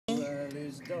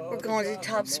We're going to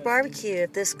Tops Barbecue.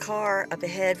 If this car up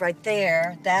ahead right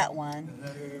there, that one,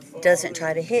 doesn't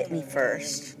try to hit me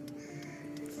first.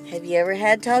 Have you ever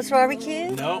had Tops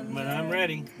Barbecue? Nope, but I'm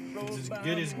ready. Is it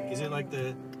good? Is it like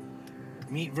the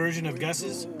meat version of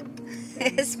Gus's?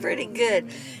 It's pretty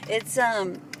good.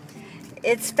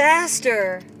 It's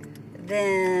faster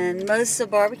than most of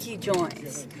the barbecue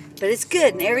joints, but it's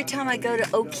good. And every time I go to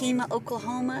Okemah,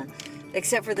 Oklahoma,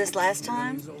 except for this last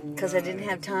time, because I didn't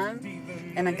have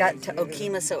time, and I got to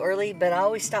Okemah so early, but I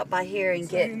always stop by here and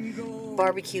get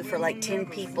barbecue for like 10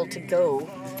 people to go,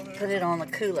 put it on the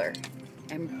cooler,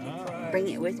 and bring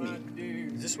it with me.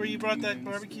 Is this where you brought that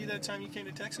barbecue that time you came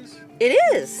to Texas? It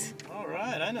is. All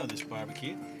right, I know this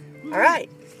barbecue. All right.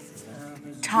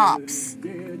 Tops.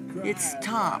 It's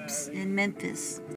Tops in Memphis.